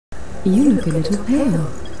You look a little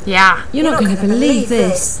pale. Yeah. You're not going to believe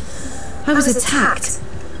this. I was attacked.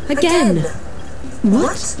 Again.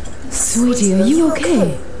 What? Sweetie, are you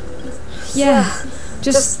okay? Yeah,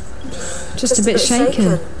 just a bit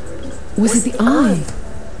shaken. Was it the eye?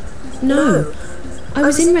 No. I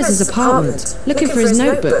was in Rez's apartment, looking for his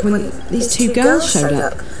notebook when these two girls showed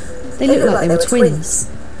up. They looked like they were twins.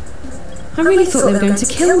 I really thought they were going to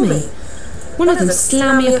kill me. One of them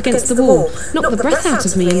slammed me up against the wall, knocked the breath out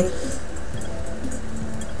of me,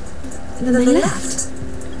 and then they left.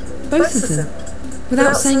 Both of them,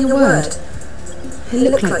 without saying a word. It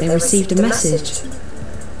looked like they received a message.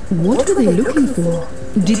 What were they looking for?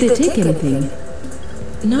 Did they take anything?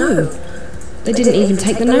 No, they didn't even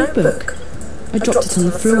take the notebook. I dropped it on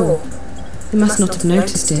the floor. They must not have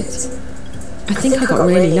noticed it. I think I got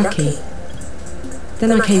really lucky.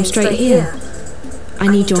 Then I came straight here. I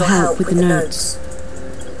need your help with the notes.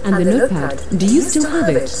 And the notepad, do you still have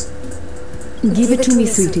it? Give it to me,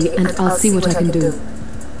 sweetie, and I'll see what I can do.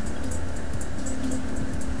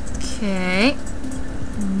 Okay.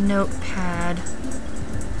 Notepad.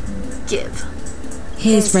 Give.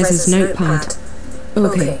 Here's Rez's notepad.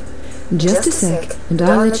 Okay, just a sec, and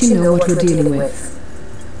I'll let you know what we're dealing with.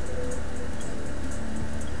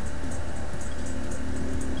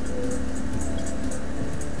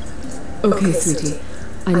 Okay, sweetie,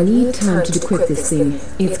 I need time to decrypt this thing.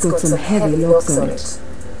 It's got some heavy locks on it.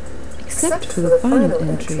 Except for the final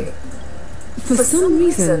entry. For some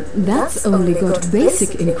reason, that's only got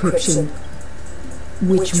basic encryption,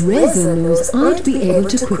 which Reza knows I'd be able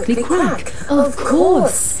to quickly crack. Of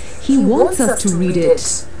course! He wants us to read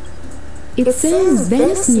it. It says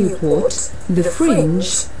Venice, Newport, The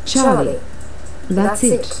Fringe, Charlie. That's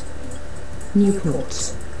it.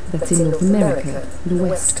 Newport. That's in North America, the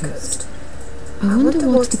West Coast. I wonder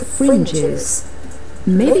what the Fringe is.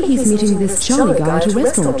 Maybe he's meeting this Charlie guy at a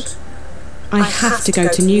restaurant. I have to go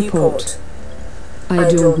to Newport. I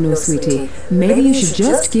don't know, sweetie. Maybe you should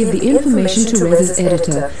just give the information to Reza's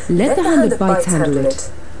editor. Let the hand that bites handle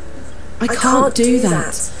it. I can't do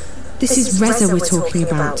that. This is Reza we're talking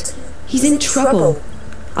about. He's in trouble.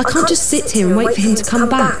 I can't just sit here and wait for him to come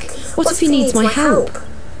back. What if he needs my help?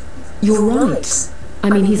 You're right. I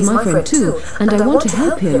mean, he's my friend too, and I want to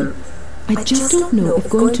help him. I just don't know if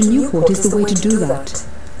going to Newport is the way to do that.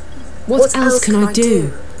 What else can I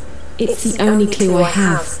do? It's the only clue I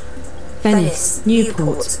have. Venice,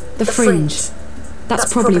 Newport, the Fringe.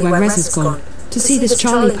 That's probably where Reza's gone, to see this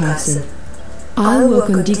Charlie person. I'll work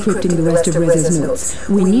on decrypting the rest of Reza's notes.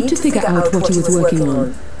 We need to figure out what he was working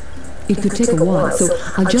on. It could take a while, so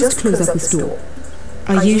I'll just close up this door.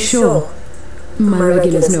 Are you sure? My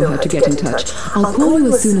regulars know how to get in touch. I'll call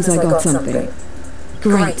you as soon as I got something.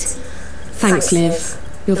 Great. Thanks, Liv.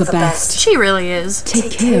 You're the best. She really is.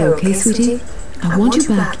 Take care, okay, sweetie? I want you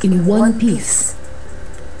back in one piece.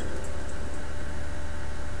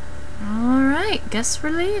 Alright, guess we're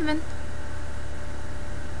leaving.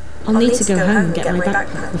 I'll need to go home and get my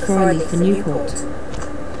backpack before I leave for Newport.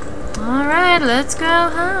 Alright, let's go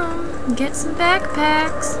home and get some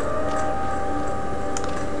backpacks.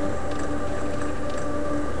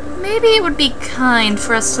 Maybe it would be kind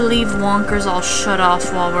for us to leave Wonkers all shut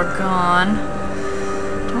off while we're gone.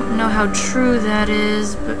 Don't know how true that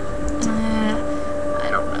is, but I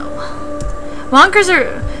don't know. Wonkers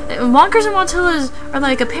and Wantillas are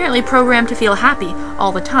like apparently programmed to feel happy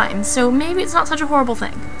all the time, so maybe it's not such a horrible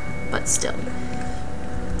thing. But still.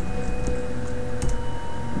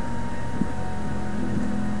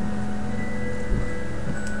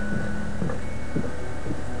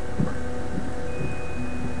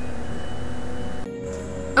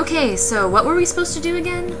 Okay, so what were we supposed to do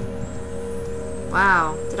again?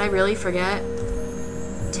 Wow, did I really forget?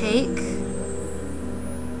 Take.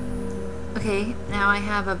 Okay, now I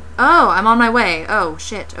have a... Oh, I'm on my way. Oh,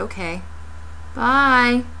 shit, okay.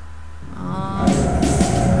 Bye.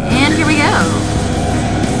 And here we go.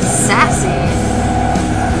 Sassy.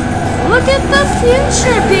 Look at the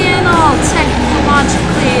future being all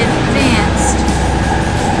technologically advanced.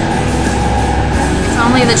 If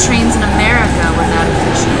only the trains in America were that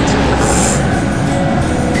efficient.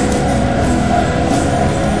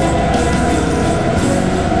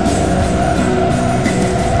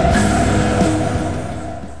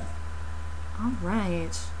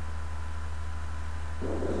 Alright.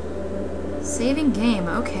 Saving game,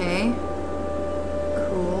 okay.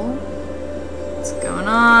 Cool. What's going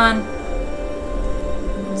on?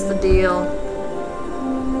 What's the deal?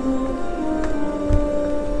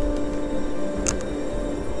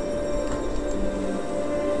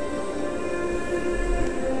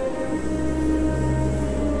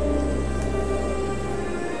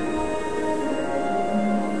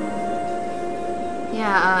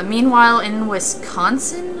 Yeah, meanwhile in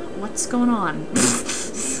Wisconsin? What's going on?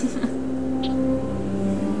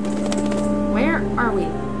 Where are we?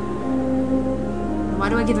 Why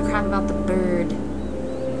do I give a crap about the bird?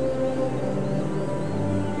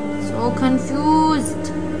 So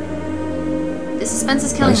confused. The suspense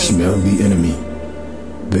is killing me. I smell the enemy.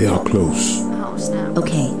 They are close. Oh, snap.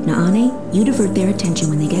 Okay, Naane, you divert their attention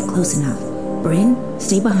when they get close enough. Bryn,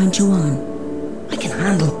 stay behind Chuan. I can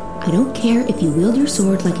handle. I don't care if you wield your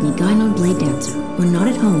sword like an Egainon blade dancer. We're not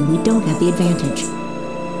at home, we don't have the advantage.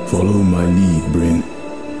 Follow my lead, Bryn.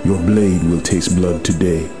 Your blade will taste blood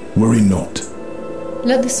today. Worry not.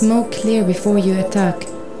 Let the smoke clear before you attack.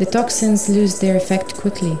 The toxins lose their effect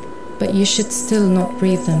quickly, but you should still not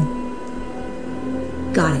breathe them.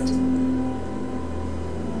 Got it.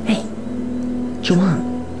 Hey, Joanne,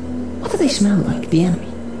 what do they smell like, the enemy?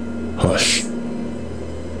 Hush.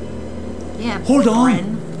 Yeah. Hold on.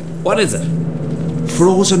 Bryn. What is it?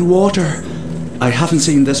 Frozen water. I haven't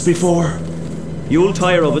seen this before. You'll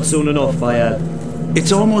tire of it soon enough, Bayal.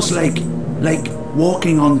 It's almost like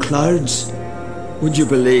walking on clouds. Would you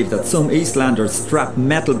believe that some Eastlanders strap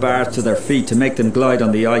metal bars to their feet to make them glide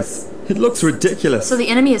on the ice? It looks ridiculous. So the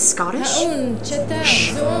enemy is Scottish?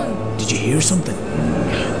 Shh. Did you hear something?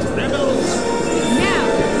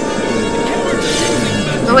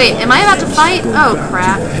 Oh wait, am I about to fight? Oh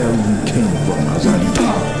crap. Where the hell you came from, Azali?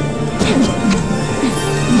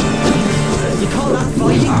 You call that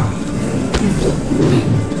fighting?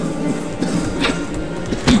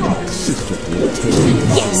 Sister will tear you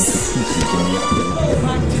Yes! to pieces in the afterlife. Go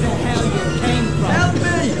back to the hell you came from. Help me!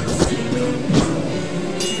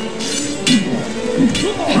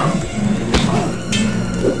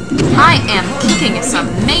 I am kicking some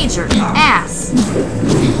major ass.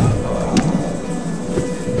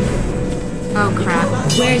 Oh crap.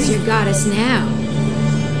 Where's your goddess now?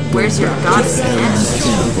 Where's your goddess now?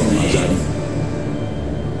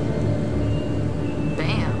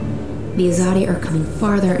 Bam. The Azadi are coming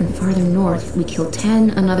farther and farther north. We kill 10,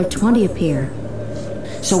 another 20 appear.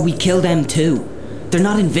 So we kill them too. They're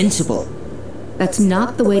not invincible. That's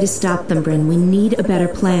not the way to stop them, Bryn. We need a better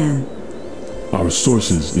plan. Our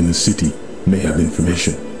sources in the city may have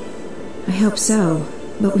information. I hope so,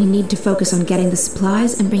 but we need to focus on getting the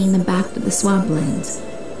supplies and bringing them back to the swamplands.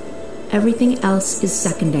 Everything else is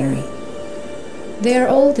secondary. They are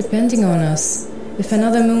all depending on us. If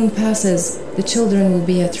another moon passes, the children will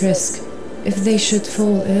be at risk. If they should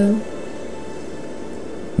fall ill...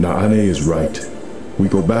 Naane is right. We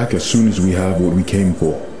go back as soon as we have what we came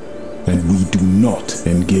for. And we do not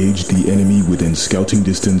engage the enemy within scouting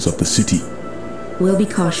distance of the city. We'll be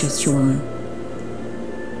cautious, Chuan.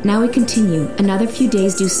 Now we continue, another few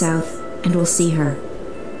days due south, and we'll see her.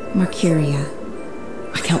 Mercuria.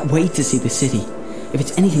 I can't wait to see the city. If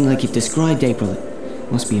it's anything like you've described, April,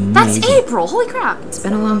 it must be amazing. That's April! Holy crap! It's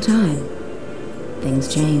been a long time. Things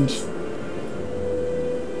change.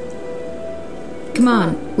 Come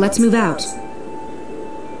on, let's move out.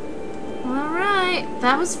 Alright,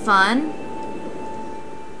 that was fun.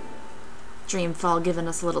 Dreamfall giving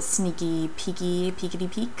us a little sneaky peekity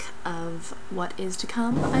peek of what is to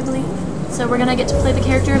come, I believe. So we're gonna get to play the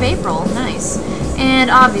character of April. Nice.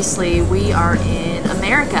 And obviously we are in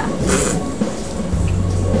America.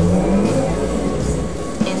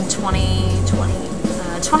 In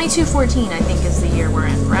 2214 I think is the year we're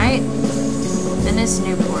in, right? Venice,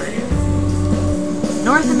 Newport.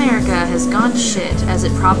 North America has gone to shit, as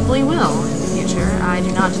it probably will in the future. I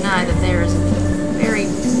do not deny that there is a very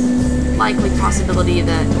likely possibility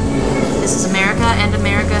that this is America and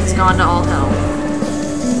America has gone to all hell.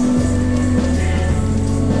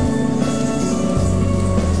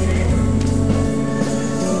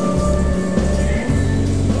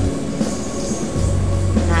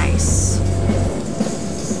 Nice.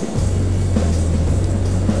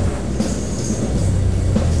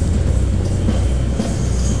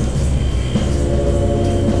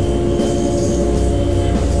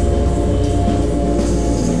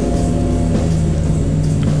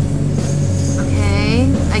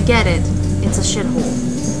 Get it. It's a shithole.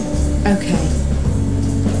 Okay.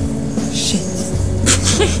 Shit.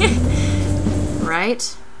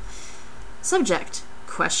 Right? Subject.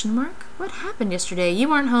 Question mark? What happened yesterday? You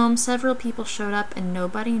weren't home. Several people showed up and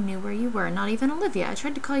nobody knew where you were. Not even Olivia. I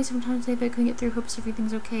tried to call you sometimes today, but I couldn't get through. Hopes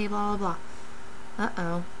everything's okay. Blah, blah, blah.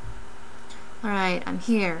 Uh-oh. Alright, I'm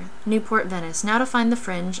here. Newport, Venice. Now to find the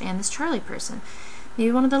Fringe and this Charlie person.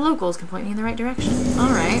 Maybe one of the locals can point me in the right direction.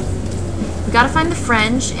 Alright. We gotta find the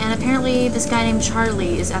Fringe, and apparently this guy named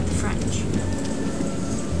Charlie is at the Fringe.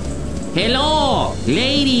 Hello,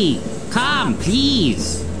 lady. Come,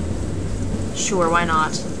 please. Sure, why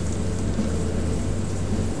not?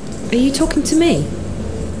 Are you talking to me?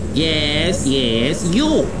 Yes,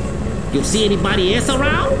 you. You see anybody else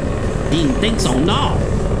around? Didn't think so, no.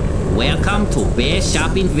 Welcome to Best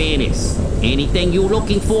Shop in Venice. Anything you're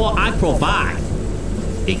looking for, I provide.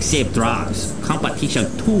 Except drugs. Competition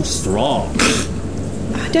too strong.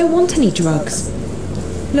 I don't want any drugs.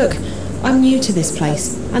 Look, I'm new to this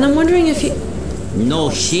place, and I'm wondering if you... No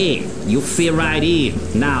shit. You fit right in.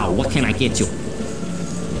 Now, what can I get you?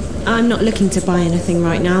 I'm not looking to buy anything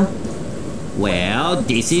right now. Well,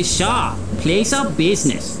 this is shop. Place of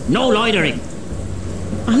business. No loitering.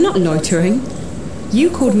 I'm not loitering.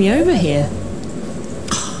 You called me over here.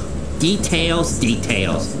 Details.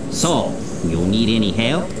 So, you need any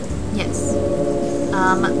help? Yes.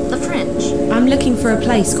 The Fringe. I'm looking for a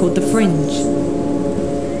place called the Fringe.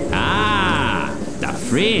 Ah, the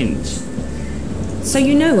Fringe. So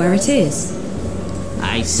you know where it is?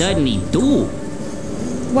 I certainly do.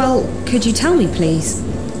 Well, could you tell me, please?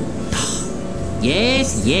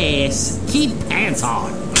 Yes. Keep pants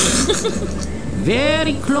on.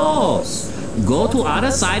 Very close. Go to other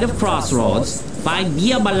side of Crossroads, find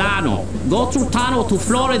Via Milano, go through tunnel to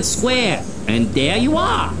Florence Square, and there you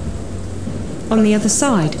are. On the other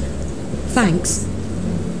side. Thanks.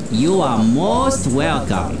 You are most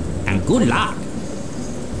welcome, and good luck.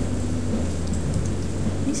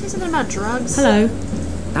 Can you say something about drugs? Hello.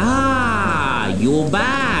 Ah, you're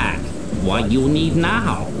back. What you need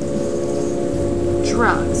now?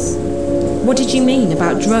 Drugs. What did you mean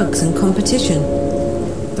about drugs and competition?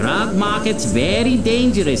 Drug market's very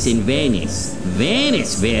dangerous in Venice.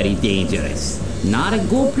 Venice very dangerous. Not a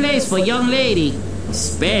good place for young lady.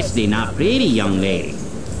 Especially not pretty young lady.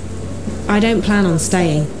 I don't plan on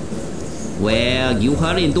staying. Well, you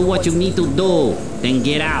hurry and do what you need to do. Then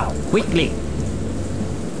get out, quickly.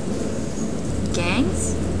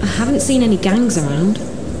 Gangs? I haven't seen any gangs around.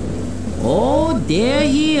 Oh, they're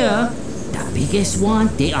here. The biggest one,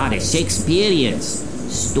 they are the Shakespeareans.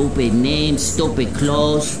 Stupid names, stupid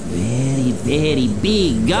clothes, very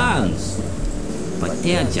big guns. But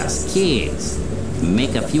they're just kids.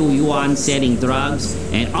 Make a few yuan selling drugs,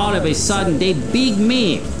 and all of a sudden they big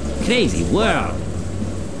men. Crazy world.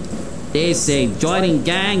 They say joining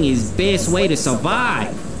gang is best way to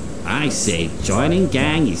survive. I say joining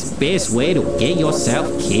gang is best way to get yourself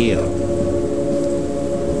killed.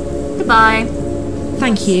 Goodbye.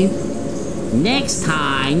 Thank you. Next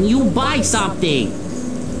time you buy something.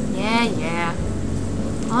 Yeah.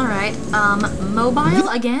 Alright, mobile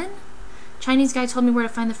again? Chinese guy told me where to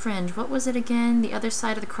find the Fringe. What was it again? The other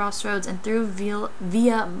side of the crossroads and through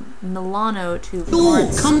via Milano to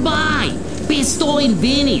Florence. Come by! Best store in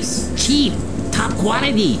Venice. Cheap, top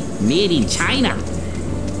quality, made in China.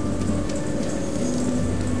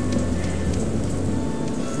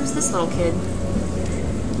 Who's this little kid?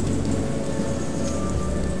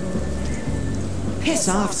 Piss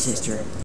off, sister.